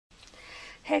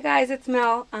Hey guys, it's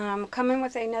Mel. Coming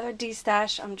with another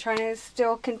Destash. I'm trying to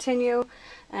still continue,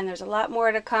 and there's a lot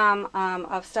more to come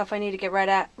of stuff I need to get rid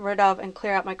of and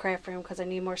clear out my craft room because I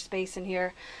need more space in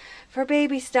here for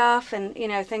baby stuff and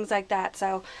things like that.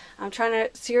 So I'm trying to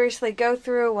seriously go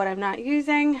through what I'm not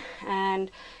using and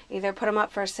either put them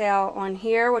up for sale on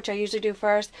here, which I usually do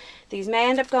first. These may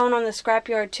end up going on the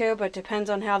scrapyard too, but it depends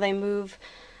on how they move.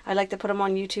 I like to put them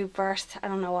on YouTube first. I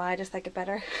don't know why, I just like it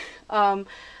better.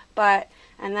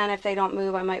 And then if they don't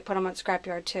move, I might put them on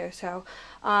scrapyard too. So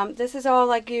this is all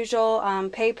like usual.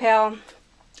 PayPal.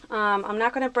 I'm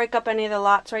not going to break up any of the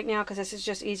lots right now because this is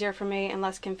just easier for me and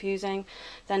less confusing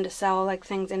than to sell like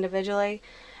things individually.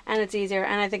 And it's easier,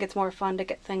 and I think it's more fun to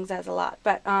get things as a lot.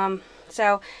 But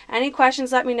so any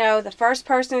questions, let me know. The first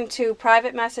person to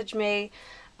private message me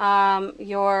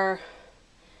your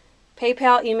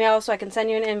PayPal email so I can send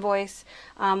you an invoice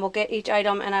will get each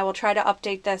item, and I will try to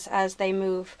update this as they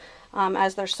move,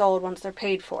 as they're sold once they're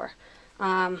paid for.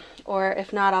 Or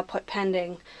if not, I'll put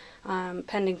pending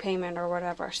payment or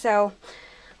whatever. So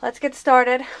let's get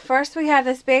started. First we have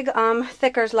this big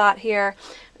thickers lot here.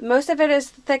 Most of it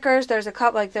is thickers. There's a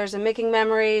couple, like there's a Making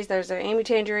Memories, there's an Amy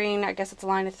Tangerine, I guess it's a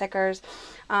line of thickers.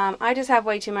 I just have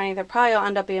way too many. There probably will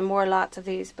end up being more lots of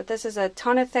these, but this is a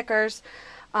ton of thickers.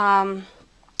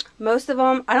 Most of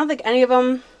them, I don't think any of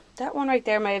them, that one right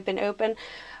there may have been open.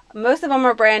 Most of them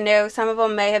are brand new. Some of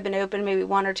them may have been open, maybe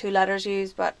 1 or 2 letters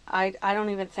used, but I don't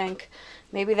even think,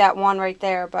 maybe that one right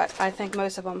there, but I think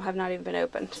most of them have not even been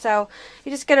opened. So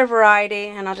you just get a variety,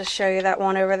 and I'll just show you that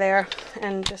one over there,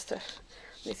 and just to,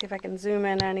 let me see if I can zoom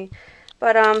in any.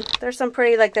 But there's some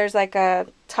pretty, like there's like a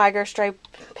tiger stripe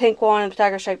pink one,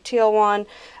 tiger stripe teal one,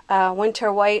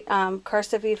 winter white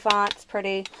cursive fonts,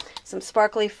 pretty. Some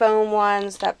sparkly foam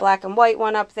ones, that black and white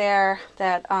one up there,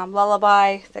 that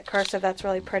lullaby, that cursive, that's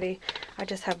really pretty. I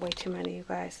just have way too many, you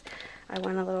guys. I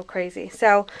went a little crazy.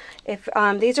 So if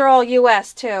these are all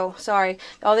US too, sorry.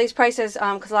 All these prices,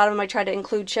 because a lot of them I try to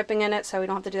include shipping in it, so we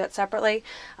don't have to do that separately.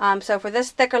 So for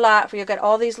this thicker lot, you'll get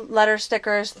all these letter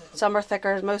stickers. Some are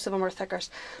thickers, most of them are thickers,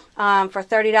 for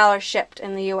 $30 shipped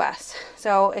in the US.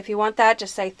 So if you want that,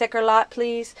 just say thicker lot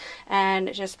please,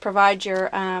 and just provide your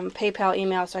PayPal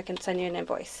email so I can send you an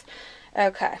invoice.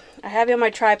 Okay, I have you on my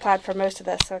tripod for most of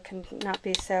this, so it can not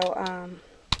be so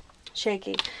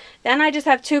shaky. Then I just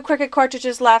have 2 Cricut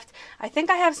cartridges left. I think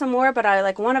I have some more, but I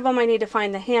like one of them I need to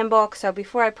find the handbook. So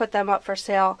before I put them up for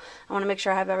sale, I want to make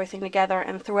sure I have everything together.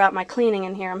 And throughout my cleaning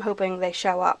in here, I'm hoping they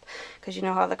show up, because you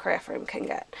know how the craft room can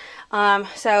get.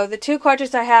 So the 2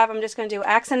 cartridges I have, I'm just going to do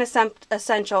Accent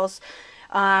Essentials.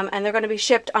 And they're going to be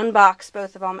shipped unboxed,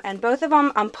 both of them. And both of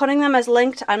them, I'm putting them as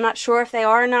linked. I'm not sure if they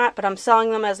are or not, but I'm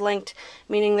selling them as linked,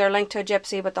 meaning they're linked to a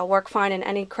Gypsy, but they'll work fine in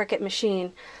any Cricut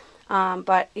machine.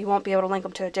 But you won't be able to link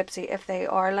them to a Gypsy if they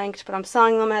are linked, but I'm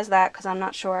selling them as that because I'm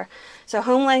not sure. So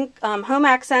Home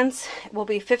Accents will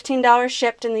be $15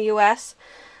 shipped in the US,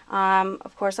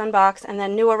 of course unboxed, and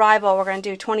then New Arrival we're going to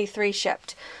do 23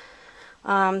 shipped.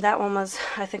 That one was,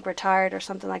 I think, retired or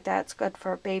something like that. It's good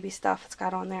for baby stuff, it's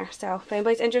got on there. So if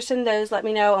anybody's interested in those, let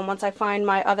me know, and once I find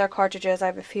my other cartridges, I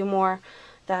have a few more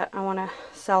that I want to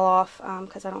sell off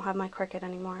because I don't have my Cricut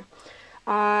anymore.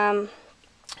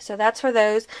 So that's for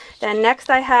those. Then next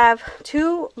I have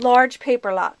 2 large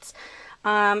paper lots.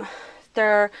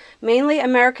 They're mainly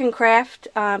American craft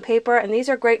paper, and these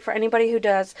are great for anybody who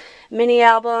does mini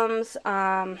albums,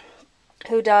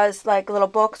 who does like little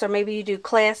books, or maybe you do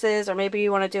classes, or maybe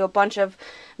you want to do a bunch of,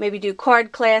 maybe do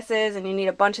card classes and you need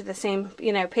a bunch of the same,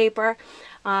 paper.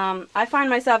 I find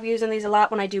myself using these a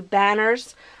lot when I do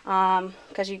banners,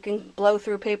 because you can blow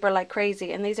through paper like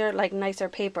crazy, and these are like nicer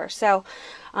paper. So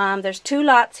there's 2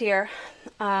 lots here.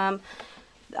 I'm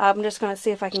just going to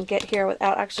see if I can get here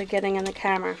without actually getting in the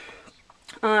camera.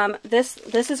 This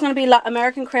is going to be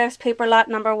American Crafts paper lot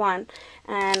number 1,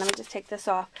 and let me just take this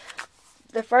off.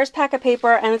 The first pack of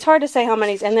paper, and it's hard to say how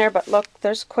many's in there, but look,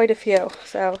 there's quite a few.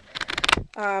 So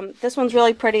this one's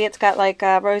really pretty. It's got like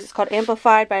rose. It's called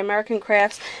Amplified by American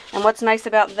Crafts. And what's nice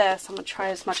about this, I'm going to try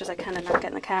as much as I can and not get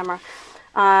in the camera,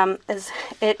 is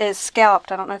it is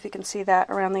scalloped. I don't know if you can see that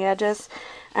around the edges.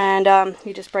 And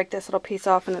you just break this little piece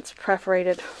off and it's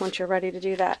perforated once you're ready to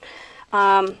do that.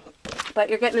 But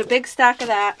you're getting a big stack of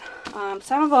that.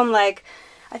 Some of them, like,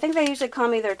 I think they usually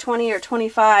come either 20 or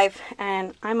 25,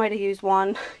 and I might have used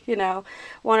one, 1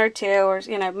 or 2, or,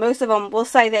 most of them, we'll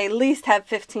say they at least have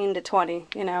 15 to 20,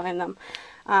 in them.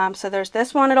 So there's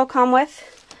this one it'll come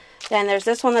with. Then there's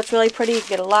this one that's really pretty. You can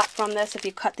get a lot from this if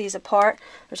you cut these apart.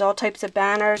 There's all types of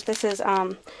banners. This is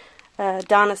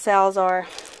Donna Salazar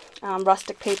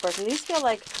rustic papers. And these feel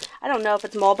like, I don't know if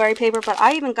it's mulberry paper, but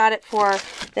I even got it for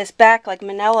this back, like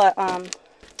manila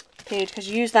page because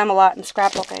you use them a lot in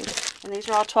scrapbooking. And these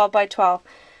are all 12 by 12.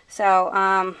 So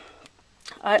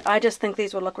I just think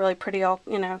these would look really pretty, all,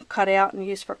 you know, cut out and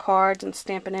used for cards and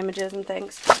stamping images and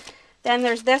things. Then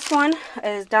there's this one,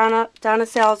 is Donna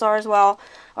Salazar as well,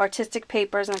 Artistic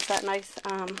Papers, and it's that nice,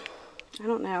 I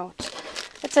don't know,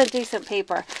 it's a decent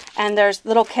paper. And there's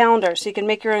little calendars, so you can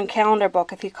make your own calendar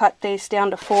book. If you cut these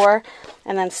down to 4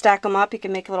 and then stack them up, you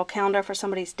can make a little calendar for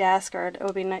somebody's desk, or it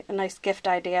would be a nice gift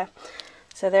idea.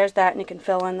 So there's that, and you can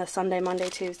fill in the Sunday, Monday,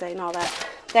 Tuesday, and all that.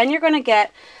 Then you're going to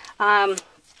get,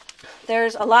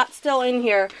 there's a lot still in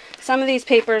here. Some of these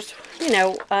papers, you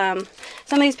know,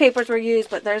 some of these papers were used,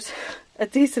 but there's a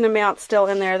decent amount still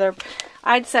in there.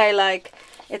 I'd say, like,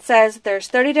 it says there's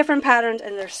 30 different patterns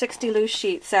and there's 60 loose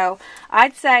sheets. So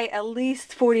I'd say at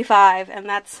least 45, and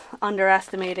that's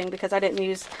underestimating because I didn't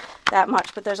use that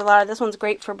much. But there's a lot of, this one's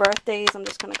great for birthdays. I'm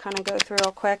just going to kind of go through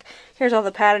real quick. Here's all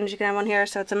the patterns you can have on here.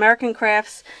 So it's American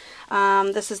Crafts.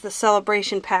 This is the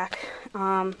Celebration Pack.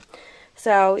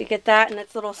 So you get that in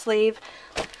its little sleeve.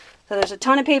 So there's a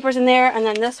ton of papers in there. And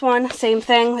then this one, same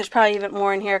thing. There's probably even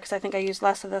more in here because I think I used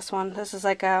less of this one. This is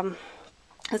like,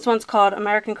 this one's called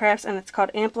American Crafts, and it's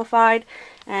called Amplified.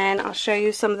 And I'll show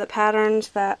you some of the patterns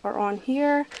that are on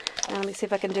here. And let me see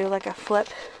if I can do like a flip.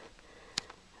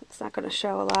 It's not going to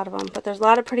show a lot of them. But there's a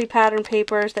lot of pretty pattern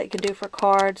papers that you can do for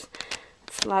cards.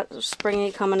 It's a lot of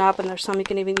springy coming up, and there's some you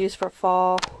can even use for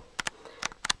fall.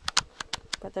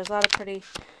 But there's a lot of pretty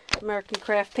American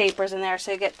Craft papers in there.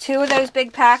 So you get 2 of those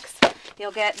big packs.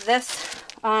 You'll get this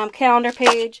calendar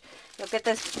page. You'll get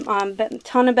this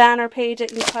ton of banner page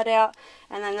that you can cut out.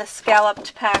 And then this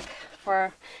scalloped pack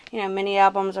for, you know, mini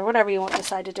albums or whatever you want to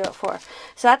decide to do it for.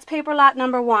 So that's paper lot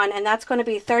number 1. And that's going to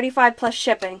be $35 plus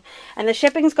shipping. And the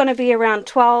shipping is going to be around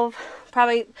 $12,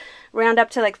 probably round up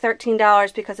to like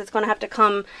 $13, because it's going to have to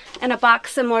come in a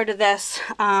box similar to this,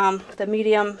 the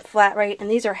medium flat rate,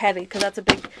 and these are heavy because that's a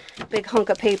big hunk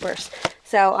of papers.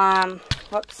 So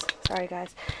whoops, sorry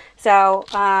guys. So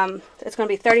it's going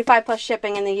to be $35 plus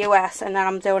shipping in the US, and then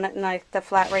I'm doing it in like the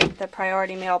flat rate, the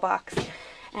priority mail box.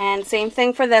 And same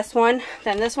thing for this one.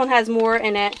 Then this one has more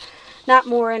in it. Not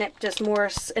more in it, just more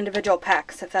individual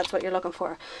packs, if that's what you're looking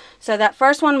for. So that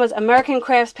first one was American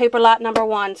Crafts paper lot number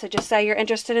 1. So just say you're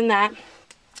interested in that.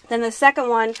 Then the second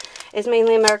one is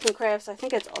mainly American Crafts. I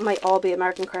think it might all be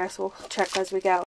American Crafts. We'll check as we go.